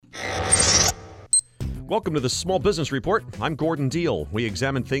Welcome to the Small Business Report. I'm Gordon Deal. We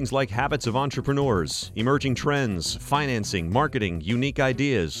examine things like habits of entrepreneurs, emerging trends, financing, marketing, unique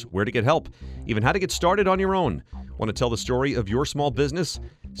ideas, where to get help, even how to get started on your own. Want to tell the story of your small business?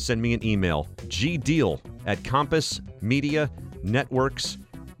 Send me an email,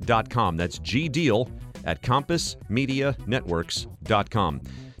 gdeal@compassmedianetworks.com. That's gdeal@compassmedianetworks.com.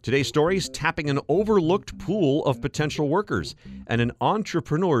 Today's story is tapping an overlooked pool of potential workers and an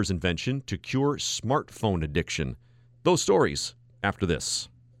entrepreneur's invention to cure smartphone addiction. Those stories after this.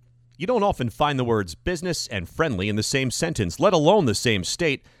 You don't often find the words business and friendly in the same sentence, let alone the same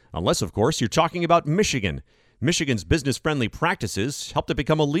state, unless, of course, you're talking about Michigan. Michigan's business-friendly practices helped it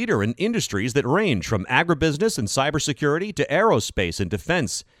become a leader in industries that range from agribusiness and cybersecurity to aerospace and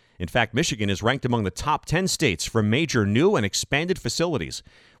defense. In fact, Michigan is ranked among the top 10 states for major new and expanded facilities,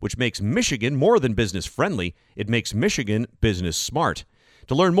 which makes Michigan more than business-friendly. It makes Michigan business-smart.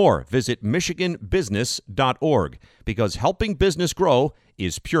 To learn more, visit michiganbusiness.org, because helping business grow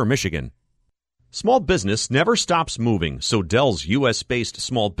is pure Michigan. Small business never stops moving, so Dell's U.S.-based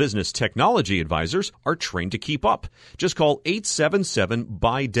small business technology advisors are trained to keep up. Just call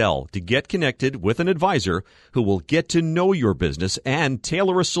 877-BUY-DELL to get connected with an advisor who will get to know your business and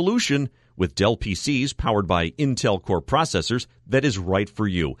tailor a solution with Dell PCs powered by Intel Core processors that is right for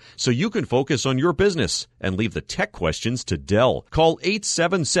you, so you can focus on your business and leave the tech questions to Dell. Call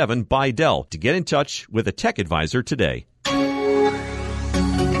 877-BUY-DELL to get in touch with a tech advisor today.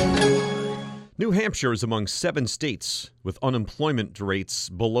 New Hampshire is among 7 states with unemployment rates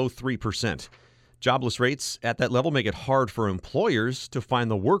below 3%. Jobless rates at that level make it hard for employers to find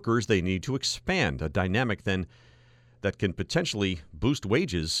the workers they need to expand, a dynamic then that can potentially boost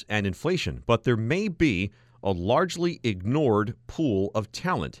wages and inflation. But there may be a largely ignored pool of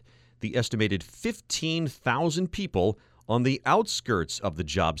talent, the estimated 15,000 people on the outskirts of the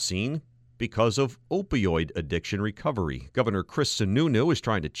job scene because of opioid addiction recovery. Governor Chris Sununu is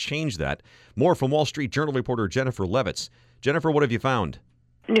trying to change that. More from Wall Street Journal reporter Jennifer Levitz. Jennifer, what have you found?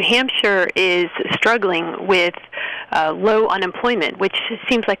 New Hampshire is struggling with low unemployment, which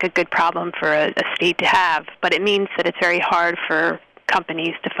seems like a good problem for a state to have, but it means that it's very hard for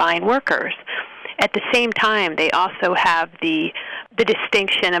companies to find workers. At the same time, they also have the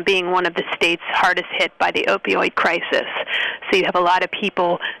distinction of being one of the states hardest hit by the opioid crisis. So you have a lot of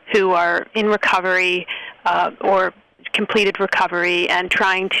people who are in recovery or completed recovery and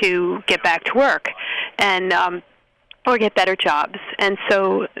trying to get back to work and or get better jobs. And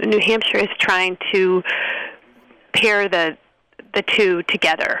so New Hampshire is trying to pair the two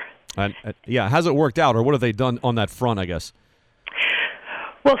together. Yeah, has it worked out, or what have they done on that front, I guess?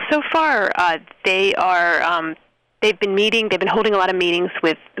 Well, so far they've been holding a lot of meetings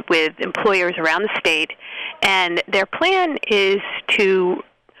with employers around the state, and their plan is to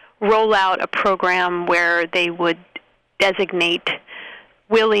roll out a program where they would designate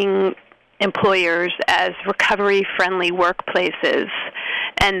willing employers as recovery-friendly workplaces,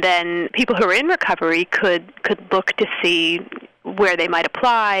 and then people who are in recovery could look to see where they might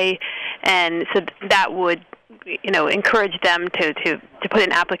apply, and so that would encourage them to put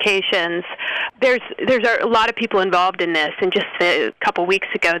in applications. There's a lot of people involved in this, and just a couple weeks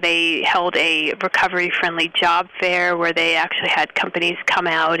ago they held a recovery-friendly job fair where they actually had companies come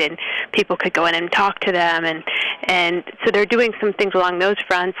out and people could go in and talk to them, and so they're doing some things along those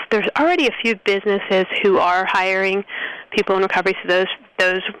fronts. There's already a few businesses who are hiring people in recovery, so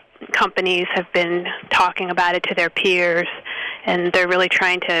those companies have been talking about it to their peers, and they're really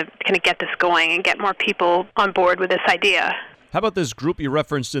trying to kind of get this going and get more people on board with this idea. How about this group you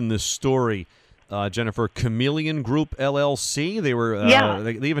referenced in this story, Jennifer, Chameleon Group LLC? They were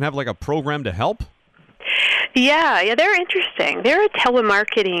they even have like a program to help? Yeah, they're interesting. They're a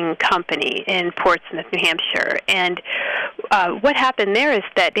telemarketing company in Portsmouth, New Hampshire, and what happened there is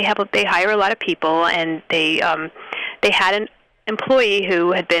that they hire a lot of people, and they had an employee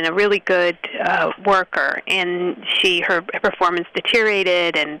who had been a really good worker, and her performance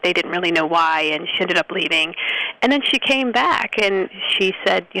deteriorated, and they didn't really know why, and she ended up leaving. And then she came back, and she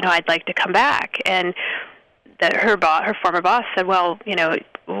said, I'd like to come back. And her former boss said, well,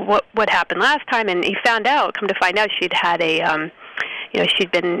 what happened last time? And he come to find out she'd had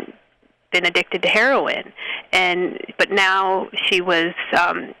she'd been addicted to heroin, but now she was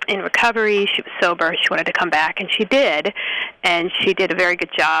in recovery. She was sober. She wanted to come back, and she did a very good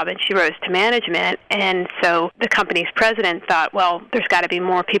job, and she rose to management. And so the company's president thought, well, there's got to be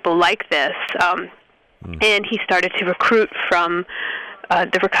more people like this, and he started to recruit from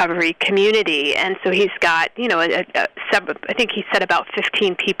the recovery community. And so he's got, I think he said about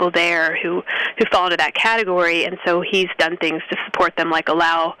 15 people there who fall into that category, and so he's done things to support them, like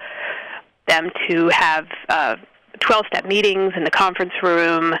allow them to have 12-step meetings in the conference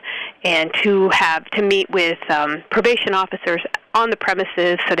room, and to meet with probation officers on the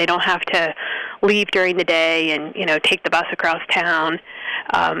premises, so they don't have to leave during the day and take the bus across town.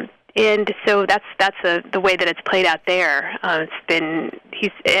 And so that's the way that it's played out there. And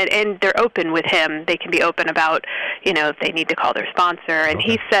they're open with him. They can be open about if they need to call their sponsor. And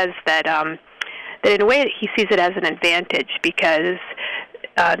he says that that in a way he sees it as an advantage, because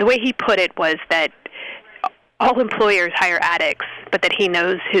the way he put it was that all employers hire addicts, but that he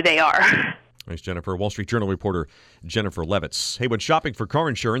knows who they are. Thanks, Jennifer. Wall Street Journal reporter Jennifer Levitz. Hey, when shopping for car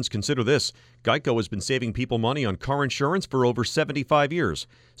insurance, consider this. Geico has been saving people money on car insurance for over 75 years.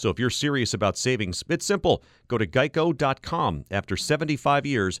 So if you're serious about savings, it's simple. Go to geico.com. After 75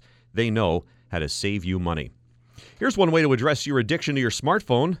 years, they know how to save you money. Here's one way to address your addiction to your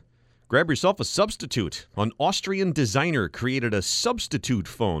smartphone. Grab yourself a substitute. An Austrian designer created a substitute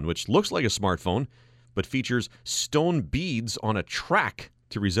phone, which looks like a smartphone, but features stone beads on a track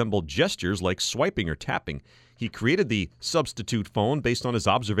to resemble gestures like swiping or tapping. He created the substitute phone based on his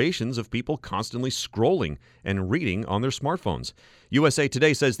observations of people constantly scrolling and reading on their smartphones. USA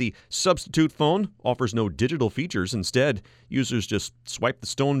Today says the substitute phone offers no digital features. Instead, users just swipe the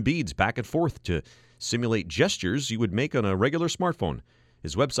stone beads back and forth to simulate gestures you would make on a regular smartphone.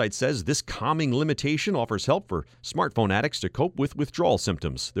 His website says this calming limitation offers help for smartphone addicts to cope with withdrawal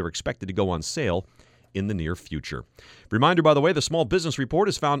symptoms. They're expected to go on sale in the near future. Reminder, by the way, the Small Business Report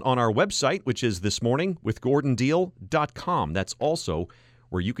is found on our website, which is thismorningwithgordondeal.com. That's also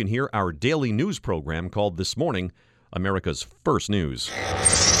where you can hear our daily news program called This Morning, America's First News.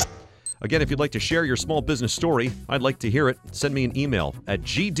 Again, if you'd like to share your small business story, I'd like to hear it. Send me an email at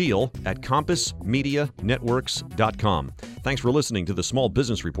gdeal@compassmedianetworks.com. Thanks for listening to the Small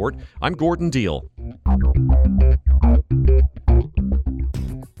Business Report. I'm Gordon Deal.